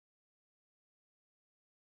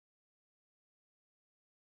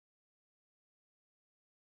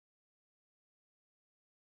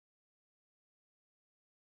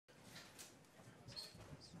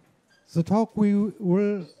The talk we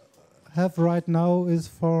will have right now is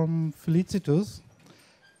from Felicitus,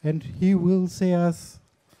 and he will say us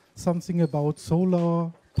something about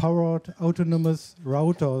solar-powered autonomous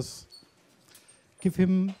routers. Give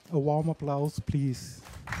him a warm applause, please.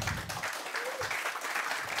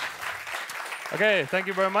 Okay, thank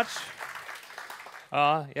you very much.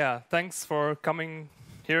 Yeah, thanks for coming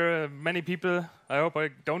here. Many people. I hope I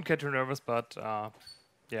don't get too nervous, but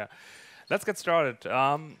yeah, let's get started.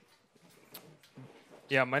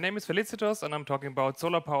 Yeah, my name is Felicitus, and I'm talking about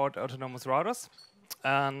solar-powered autonomous routers.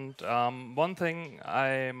 And one thing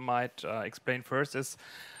I might explain first is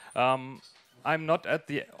I'm not at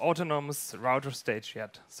the autonomous router stage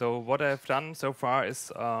yet. So what I've done so far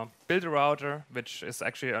is build a router, which is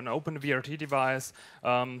actually an open VRT device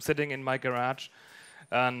sitting in my garage,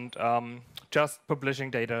 and just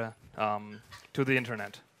publishing data to the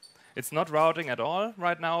internet. It's not routing at all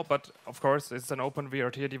right now, but of course it's an open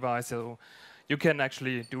VRT device, so you can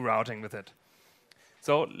actually do routing with it.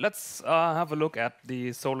 So let's have a look at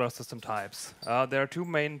the solar system types. There are two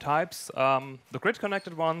main types, the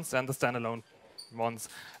grid-connected ones and the standalone ones.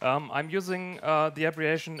 I'm using the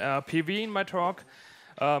abbreviation PV in my talk,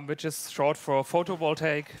 which is short for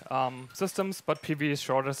photovoltaic systems, but PV is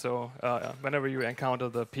shorter, so whenever you encounter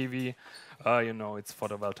the PV, you know it's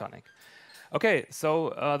photovoltaic. Okay,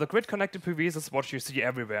 so the grid-connected PVs is what you see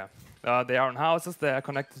everywhere. They are in houses, they are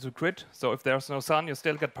connected to grid, so if there's no sun, you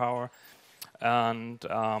still get power. And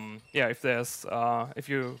yeah, if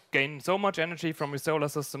you gain so much energy from your solar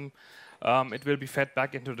system, it will be fed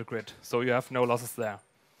back into the grid, so you have no losses there.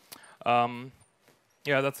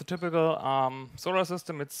 Yeah, that's a typical solar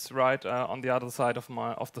system. It's right on the other side of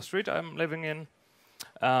the street I'm living in,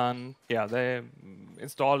 and yeah, they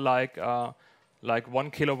install like 1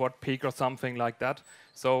 kilowatt peak or something like that.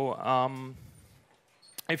 So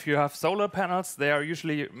if you have solar panels, they are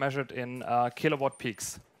usually measured in kilowatt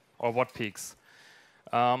peaks or watt peaks.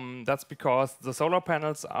 That's because the solar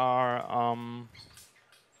panels are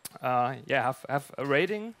have a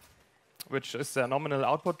rating, which is a nominal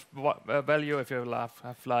output value. If you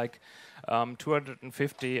have like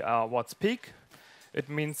 250 watts peak, it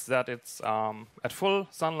means that it's at full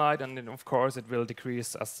sunlight, and then of course it will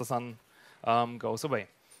decrease as the sun goes away.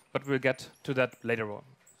 But we'll get to that later on.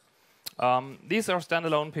 These are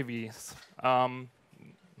standalone PVs.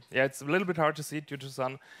 Yeah, it's a little bit hard to see due to the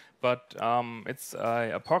sun, but it's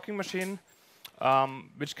a parking machine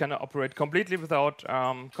which can operate completely without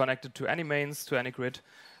connected to any mains, to any grid.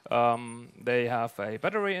 They have a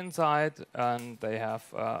battery inside, and they have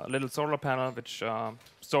a little solar panel which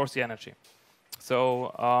stores the energy.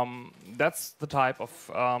 So that's the type of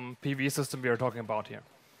PV system we are talking about here.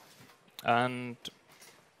 And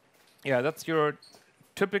yeah, that's your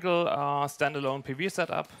typical standalone PV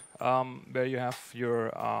setup, where you have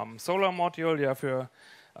your solar module, you have your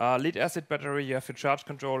lead-acid battery, you have your charge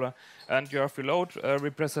controller, and you have your load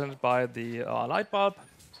represented by the light bulb.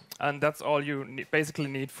 And that's all you basically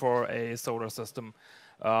need for a solar system,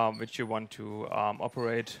 which you want to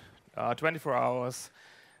operate 24 hours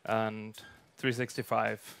and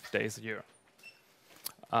 365 days a year.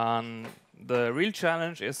 The real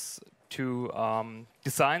challenge is to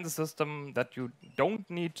design the system that you don't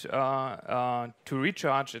need to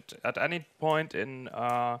recharge it at any point in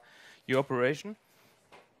your operation.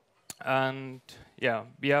 And yeah,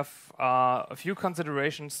 we have a few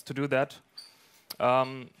considerations to do that.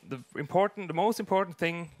 The most important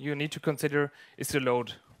thing you need to consider is your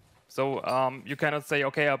load. So you cannot say,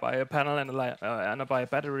 okay, I buy a panel and I buy a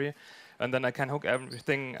battery, and then I can hook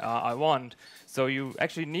everything I want. So you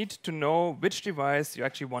actually need to know which device you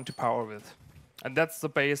actually want to power with. And that's the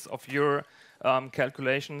base of your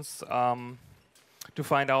calculations to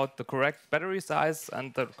find out the correct battery size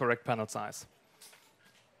and the correct panel size.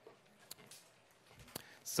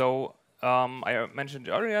 So I mentioned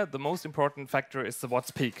earlier, the most important factor is the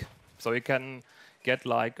watts peak. So you can get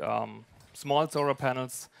like small solar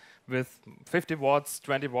panels with 50 watts,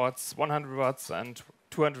 20 watts, 100 watts, and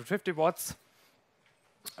 250 watts.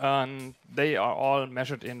 And they are all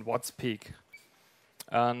measured in watts peak.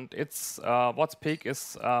 And its watts peak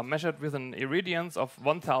is measured with an irradiance of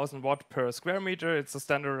 1,000 watt per square meter. It's a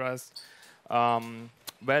standardized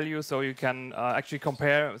value, so you can actually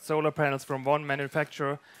compare solar panels from one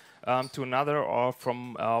manufacturer to another, or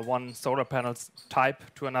from one solar panel type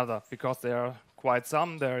to another, because there are quite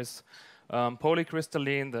some. There is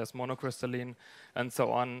polycrystalline, there's monocrystalline, and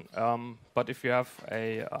so on. But if you have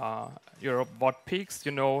your watt peaks,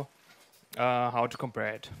 you know how to compare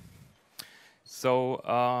it. So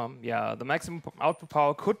yeah, the maximum output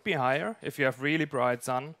power could be higher if you have really bright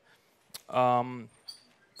sun.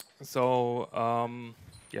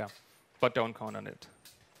 Yeah, but don't count on it.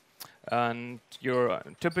 And your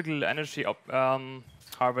typical energy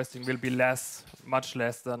harvesting will be much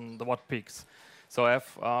less than the watt peaks. So I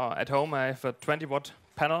have at home I have a 20-watt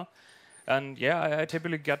panel, and yeah, I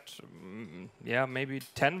typically get maybe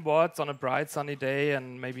 10 watts on a bright sunny day,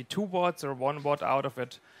 and maybe 2 watts or 1 watt out of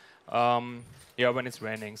it. When it's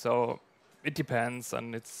raining. So it depends,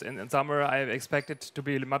 and it's in summer I expect it to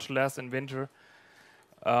be much less in winter.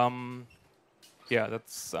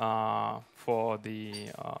 That's for the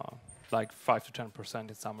like 5 to 10%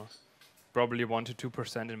 in summer, probably 1 to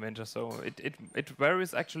 2% in winter. So it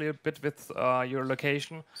varies actually a bit with your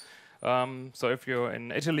location. So if you're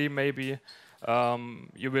in Italy, maybe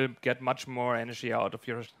you will get much more energy out of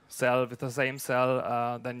your cell with the same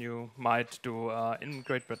cell than you might do in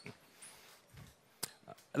Great Britain.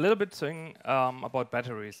 A little bit thing about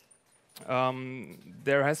batteries.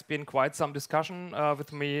 There has been quite some discussion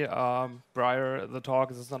with me prior to the talk.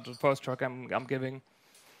 This is not the first talk I'm giving.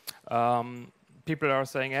 People are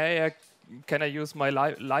saying, hey, can I use my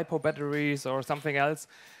LiPo batteries or something else?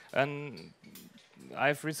 And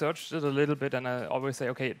I've researched it a little bit, and I always say,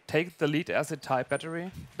 okay, take the lead acid type battery.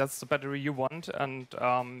 That's the battery you want, and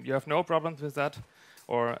you have no problems with that,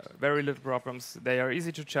 or very little problems. They are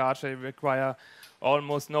easy to charge. They require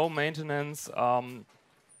almost no maintenance.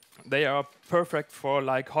 They are perfect for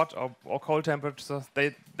like hot or cold temperatures.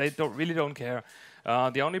 They really don't care.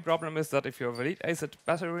 The only problem is that if you have a lead acid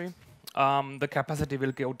battery, the capacity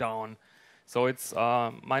will go down. So it's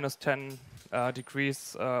minus 10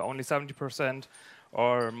 degrees, only 70%,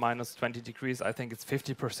 or minus 20 degrees, I think it's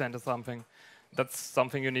 50% or something. That's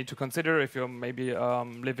something you need to consider if you're maybe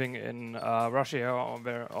living in Russia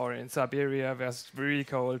or in Siberia, where it's really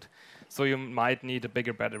cold. So you might need a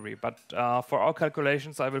bigger battery. But for our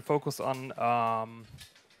calculations, I will focus on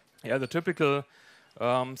the typical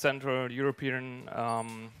Central European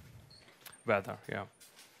weather. Yeah.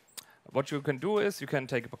 What you can do is you can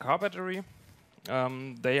take a car battery.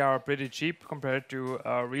 They are pretty cheap compared to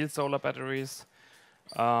real solar batteries.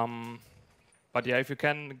 But yeah, if you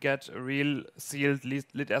can get a real sealed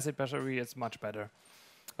lead acid battery, it's much better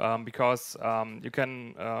because you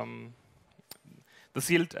can the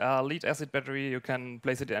sealed lead acid battery, you can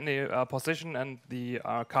place it in any position, and the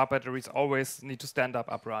car batteries always need to stand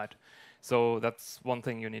up upright. So that's one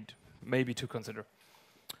thing you need maybe to consider.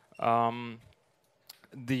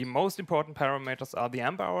 The most important parameters are the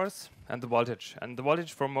amp hours and the voltage. And the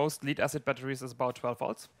voltage for most lead acid batteries is about 12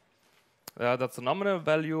 volts. That's a nominal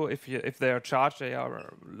value. If they are charged, they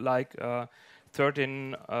are like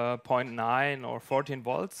 13.9 or 14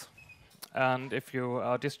 volts. And if you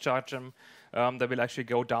discharge them, they will actually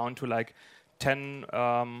go down to like 10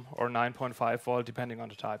 or 9.5 volt, depending on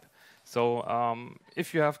the type. So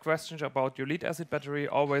if you have questions about your lead acid battery,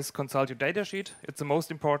 always consult your datasheet. It's the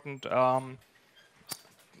most important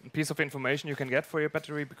piece of information you can get for your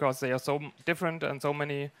battery, because they are so different and so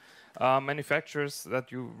many manufacturers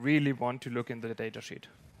that you really want to look in the datasheet.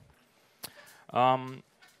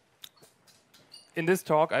 In this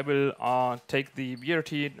talk, I will take the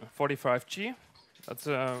VRT45G. That's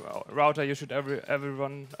a router you should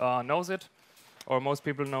everyone knows it, or most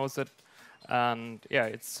people knows it. And yeah,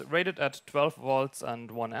 it's rated at 12 volts and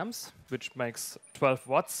 1 amps, which makes 12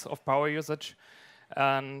 watts of power usage.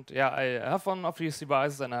 And yeah, I have one of these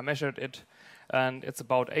devices and I measured it, and it's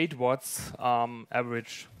about 8 watts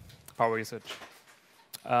average power usage.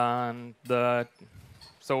 And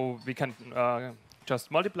so we can just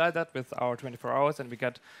multiply that with our 24 hours, and we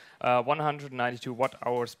get 192 watt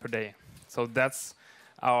hours per day. So that's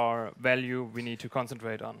our value we need to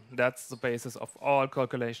concentrate on. That's the basis of all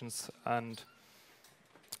calculations. And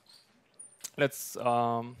let's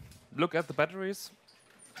look at the batteries.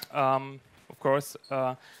 Of course,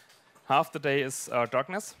 half the day is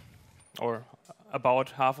darkness, or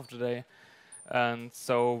about half of the day. And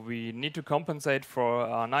so we need to compensate for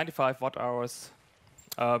 95 watt hours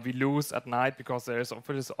we lose at night, because there is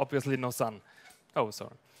obviously no sun. Oh,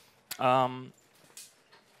 sorry.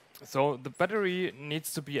 So the battery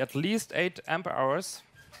needs to be at least 8 amp hours,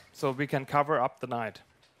 so we can cover up the night.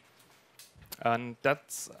 And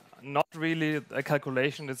that's not really a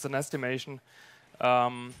calculation, it's an estimation, but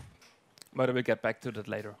I will get back to that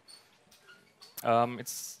later.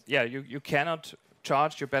 You cannot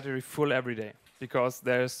charge your battery full every day, because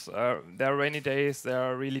there are rainy days, there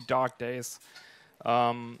are really dark days.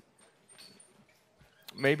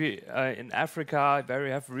 Maybe in Africa, where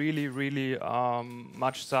you have really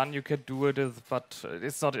much sun, you can do it, but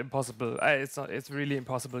it's not impossible. It's really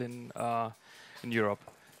impossible in Europe.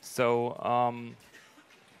 So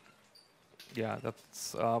yeah,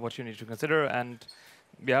 that's what you need to consider. And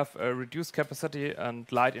we have a reduced capacity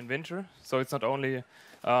and light in winter. So it's not only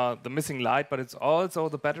the missing light, but it's also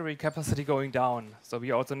the battery capacity going down. So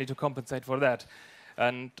we also need to compensate for that.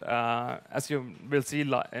 And as you will see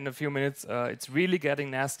in a few minutes, it's really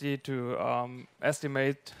getting nasty to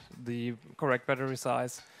estimate the correct battery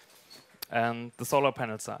size and the solar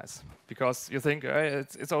panel size. Because you think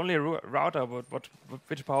it's only a router, but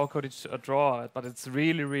which power could it draw? But it's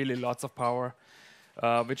really, really lots of power,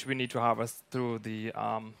 which we need to harvest through the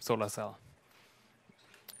solar cell.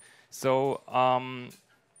 So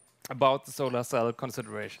about the solar cell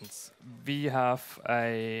considerations, we have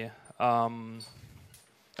a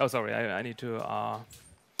oh, sorry, I need to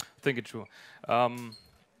think it through.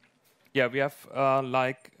 Yeah, we have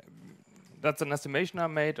that's an estimation I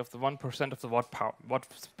made of the 1% of the watt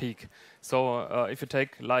peak. So if you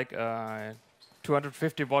take like a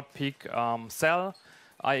 250 watt peak cell,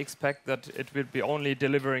 I expect that it will be only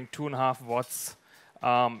delivering 2.5 watts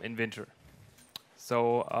in winter.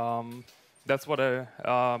 So that's what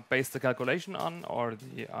I based the calculation on, or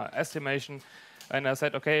the estimation. And I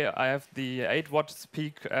said, okay, I have the 8 watts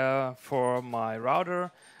peak for my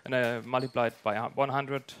router, and I multiplied by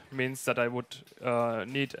 100 means that I would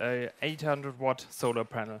need a 800 watt solar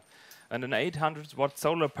panel. And an 800 watt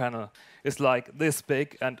solar panel is like this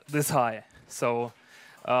big and this high. So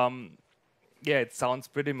yeah, it sounds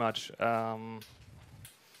pretty much.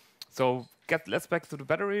 So let's back to the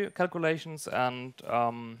battery calculations and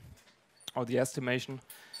or the estimation.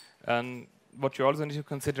 And what you also need to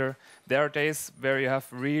consider, there are days where you have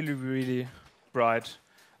really, really bright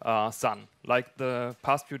sun. Like the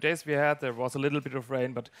past few days we had, there was a little bit of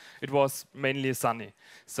rain, but it was mainly sunny.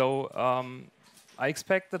 So I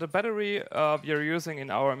expect that the battery we are using in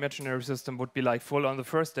our imaginary system would be like full on the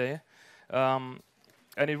first day. And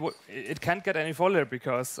it can't get any fuller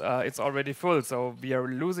because it's already full. So we are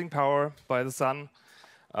losing power by the sun.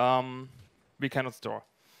 We cannot store.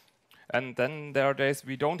 And then there are days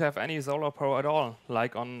we don't have any solar power at all,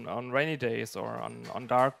 like on rainy days or on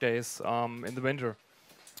dark days in the winter.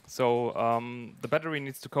 So the battery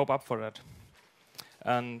needs to cope up for that.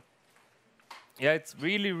 And yeah, it's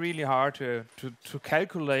really, really hard to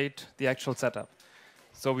calculate the actual setup.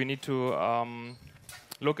 So we need to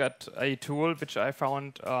look at a tool which I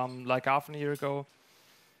found like half a year ago,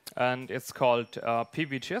 and it's called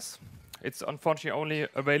PVGIS. It's unfortunately only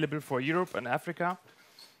available for Europe and Africa.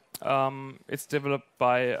 It's developed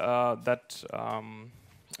by that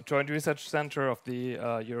Joint Research Center of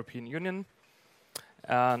the European Union.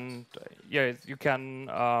 And yeah, you can,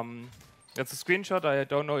 that's a screenshot. I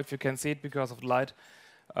don't know if you can see it because of the light.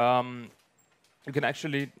 You can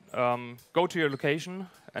actually go to your location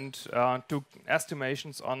and do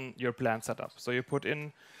estimations on your plant setup. So you put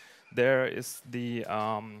in, there is the,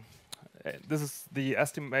 this is the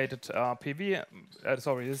estimated PV,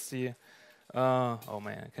 sorry, this is the, oh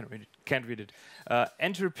man, I can't read it.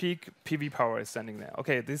 Enter peak PV power is standing there.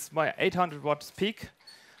 Okay, this is my 800 watts peak.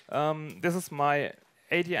 This is my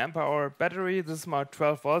 80 amp hour battery. This is my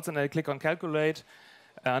 12 volts, and I click on calculate,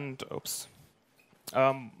 and oops.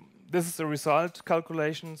 This is the result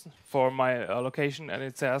calculations for my location, and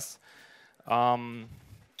it says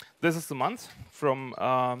this is the month from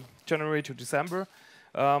January to December.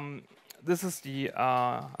 This is the,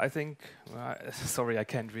 I think, sorry, I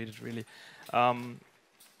can't read it really.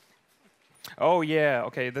 Oh yeah,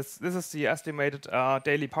 okay, this is the estimated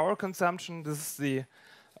daily power consumption. This is the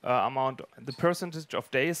amount, the percentage of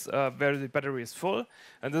days where the battery is full,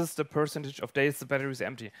 and this is the percentage of days the battery is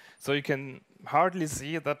empty. So you can hardly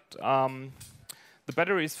see that the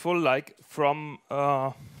battery is full, like from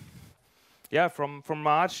yeah, from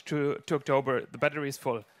March to October, the battery is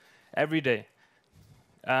full every day.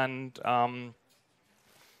 And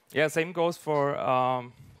yeah, same goes for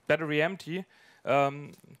battery empty.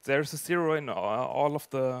 There's a 0 in all of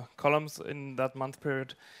the columns in that month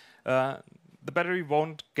period. The battery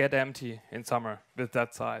won't get empty in summer with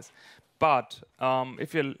that size. But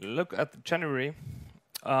if you look at January,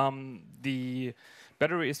 the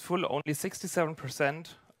battery is full only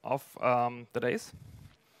 67% of the days,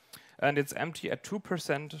 and it's empty at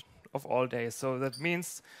 2% of all days. So that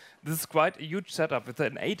means this is quite a huge setup with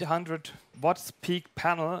an 800 watts peak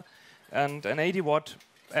panel and an 80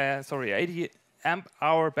 amp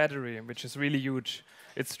hour battery, which is really huge.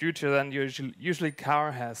 It's huger than usually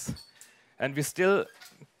car has. And we still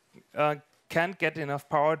can't get enough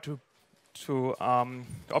power to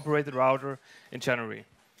operate the router in January.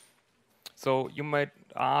 So you might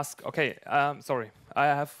ask, okay, sorry, I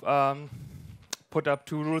have put up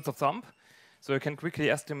 2 rules of thumb, so you can quickly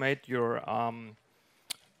estimate your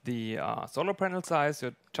the solar panel size.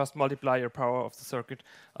 You just multiply your power of the circuit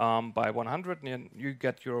by 100, and you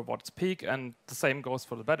get your watts peak. And the same goes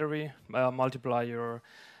for the battery. Multiply your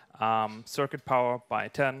circuit power by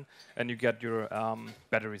 10, and you get your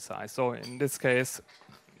battery size. So in this case,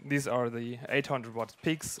 these are the 800 watts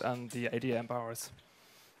peaks and the 80 amp hours.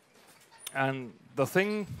 And the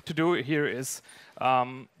thing to do here is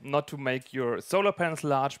not to make your solar panels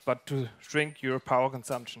large, but to shrink your power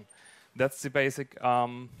consumption. That's the basic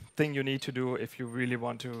thing you need to do if you really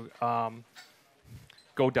want to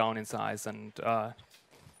go down in size and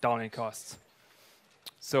down in costs.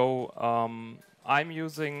 So I'm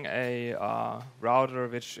using a router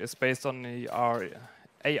which is based on the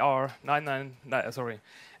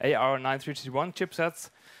AR9331 chipsets.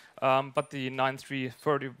 But the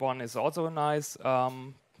 9331 is also nice,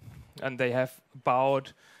 and they have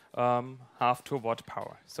about half 2 watt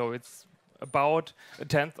power. So it's about a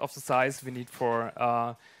tenth of the size we need for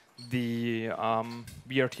the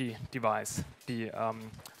VRT device, the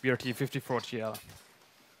VRT 54GL.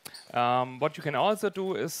 What you can also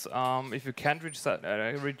do is, if you can't reduce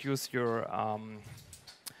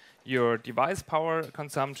your device power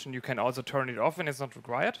consumption, you can also turn it off when it's not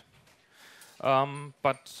required.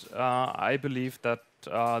 But I believe that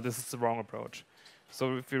this is the wrong approach.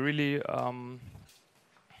 So if you really,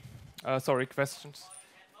 sorry, questions?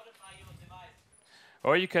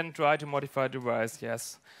 Or you can try to modify the device,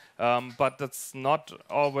 yes. But that's not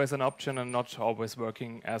always an option and not always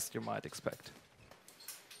working as you might expect.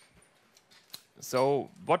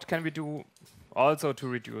 So what can we do also to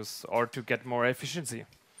reduce or to get more efficiency?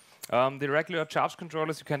 The regular charge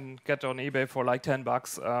controllers you can get on eBay for like 10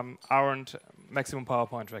 bucks aren't maximum power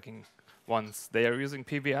point tracking ones. They are using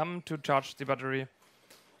PWM to charge the battery.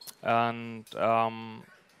 And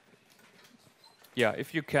yeah,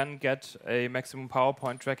 if you can get a maximum power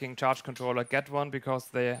point tracking charge controller, get one, because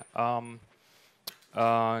they can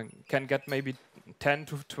get maybe 10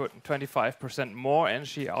 to 25% more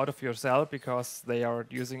energy out of your cell, because they are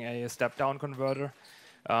using a step-down converter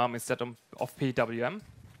instead of PWM.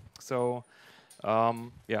 So,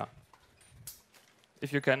 yeah,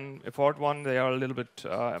 if you can afford one, they are a little bit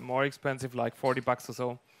more expensive, like 40 bucks or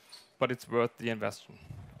so, but it's worth the investment.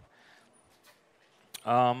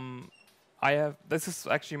 This is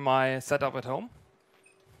actually my setup at home.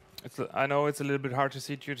 I know it's a little bit hard to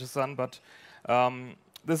see due to the sun, but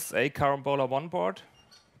this is a Carambola 1 board,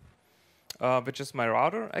 which is my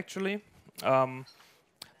router, actually.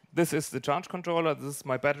 This is the charge controller, this is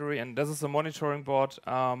my battery, and this is a monitoring board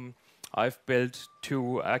I've built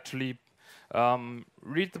to actually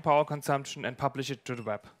read the power consumption and publish it to the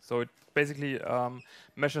web. So it basically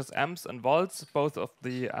measures amps and volts, both of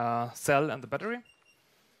the cell and the battery,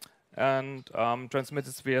 and transmits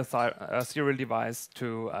it via a serial device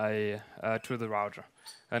to the router.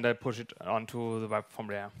 And I push it onto the web from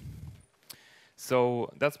there. So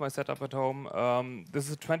that's my setup at home. This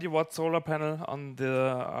is a 20 watt solar panel on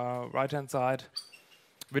the right-hand side,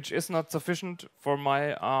 which is not sufficient for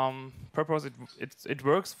my purpose. It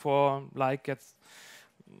works for like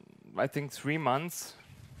I think 3 months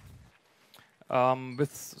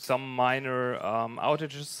with some minor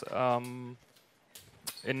outages.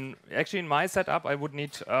 In my setup, I would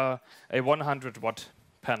need a 100 watt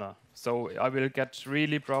panel. So I will get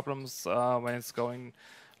really problems when it's going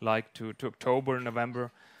like to October, November.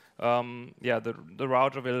 Yeah, the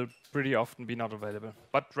router will pretty often be not available.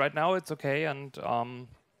 But right now it's okay, and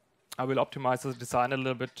I will optimize the design a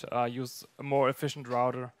little bit, use a more efficient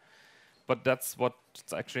router. But that's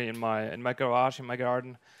what's actually in my garage, in my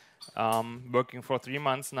garden, working for 3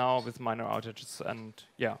 months now with minor outages and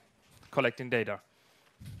yeah, collecting data.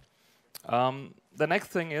 The next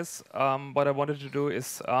thing is, what I wanted to do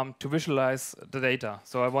is to visualize the data.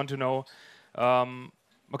 So I want to know,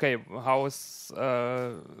 okay, how is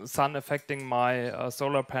sun affecting my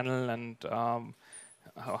solar panel, and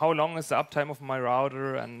how long is the uptime of my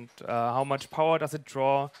router, and how much power does it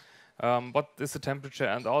draw, what is the temperature,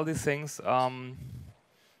 and all these things.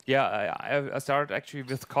 Yeah, I started actually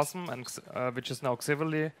with COSM, and which is now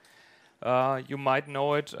Xively. You might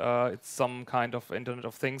know it. It's some kind of Internet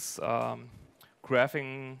of Things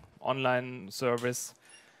graphing online service.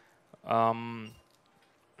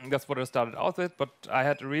 That's what I started out with, but I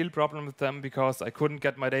had a real problem with them because I couldn't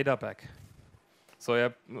get my data back. So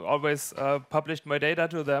I always published my data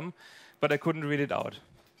to them, but I couldn't read it out.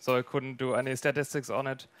 So I couldn't do any statistics on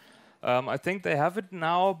it. I think they have it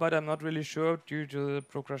now, but I'm not really sure due to the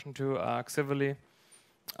progression to Xively.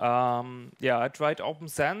 Yeah, I tried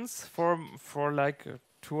OpenSense for like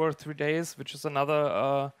 2 or 3 days, which is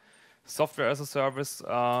another software as a service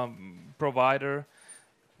provider.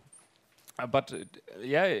 but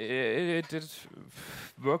yeah, it did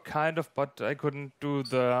work kind of, but I couldn't do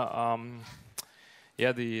the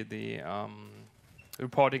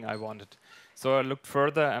reporting I wanted. So I looked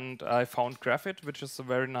further and I found Graphit, which is a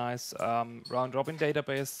very nice round-robin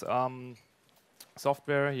database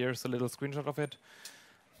software. Here's a little screenshot of it.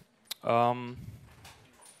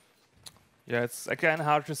 Yeah, it's again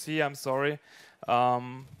hard to see, I'm sorry.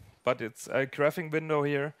 But it's a graphing window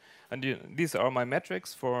here. And these are my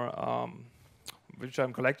metrics for which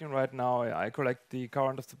I'm collecting right now. I collect the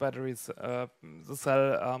current of the batteries, the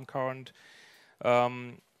cell current.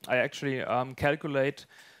 I actually calculate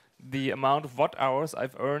the amount of watt hours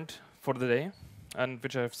I've earned for the day and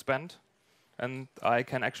which I've spent. And I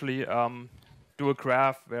can actually do a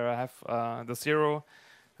graph where I have the zero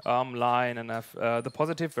line and I have the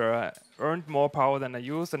positive where I earned more power than I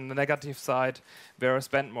used, and the negative side where I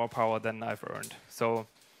spent more power than I've earned. So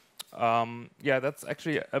yeah, that's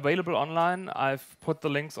actually available online. I've put the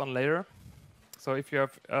links on later. So if you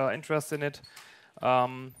have interest in it,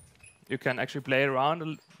 you can actually play around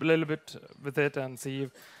a little bit with it and see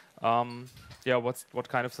yeah, what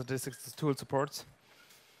kind of statistics this tool supports.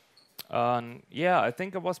 Yeah, I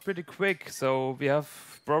think it was pretty quick, so we have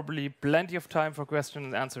probably plenty of time for questions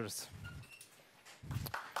and answers.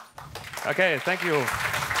 Okay, thank you.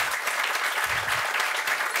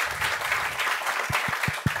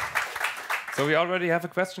 So we already have a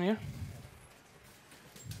question here.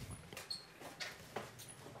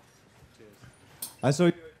 I saw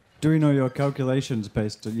you doing all your calculations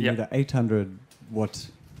based on you need an 800 watt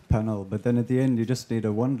panel, but then at the end you just need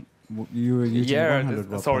a you were using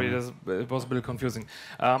 100 watt sorry, panel. it was a bit confusing.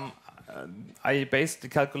 I based the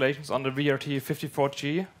calculations on the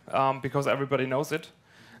VRT54G because everybody knows it,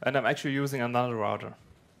 and I'm actually using another router.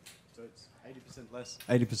 So it's 80% less?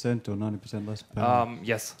 80% or 90% less panel?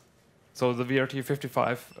 Yes. So the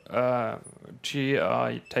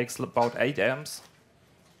VRT55G takes about 8 amps.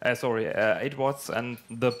 8 watts, and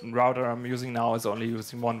the router I'm using now is only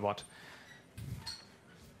using 1 watt.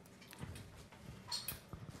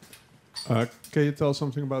 Can you tell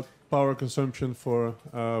something about power consumption for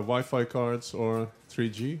Wi-Fi cards or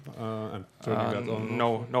 3G and turning that on?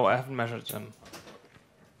 No, I haven't measured them.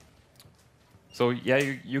 So yeah,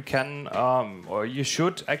 you can or you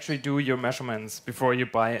should actually do your measurements before you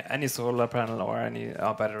buy any solar panel or any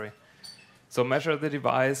battery. So measure the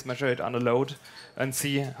device, measure it under load, and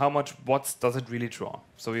see how much watts does it really draw.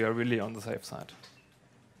 So you are really on the safe side.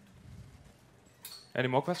 Any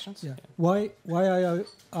more questions? Yeah. Why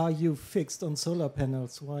are you fixed on solar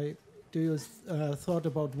panels? Why do you thought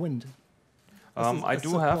about wind? I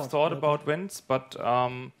do have thought about winds, but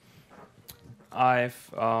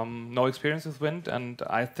I've no experience with wind, and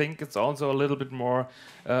I think it's also a little bit more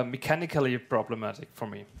mechanically problematic for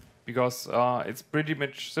me. Because it's pretty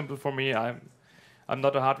much simple for me. I'm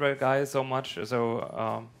not a hardware guy so much,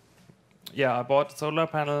 so yeah, I bought a solar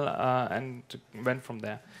panel and went from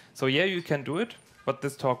there. So yeah, you can do it, but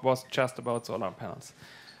this talk was just about solar panels.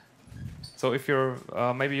 So if you're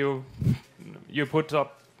maybe you put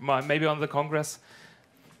up maybe on the Congress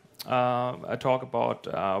a talk about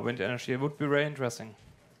wind energy, it would be very interesting.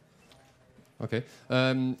 Okay.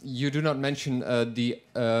 You do not mention the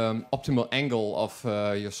optimal angle of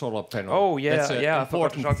your solar panel. Oh, yeah, that's an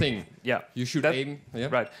important thing. Yeah, you should aim. Yeah?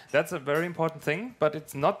 Right, that's a very important thing, but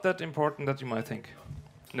it's not that important that you might think.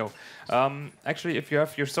 No, actually, if you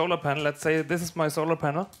have your solar panel, let's say this is my solar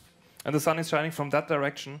panel, and the sun is shining from that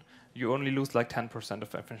direction, you only lose like 10%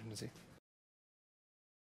 of efficiency.